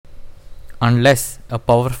Unless a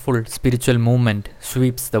powerful spiritual movement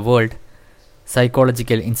sweeps the world,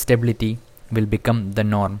 psychological instability will become the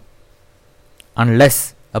norm.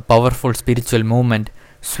 Unless a powerful spiritual movement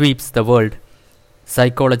sweeps the world,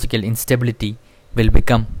 psychological instability will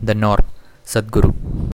become the norm. Sadhguru.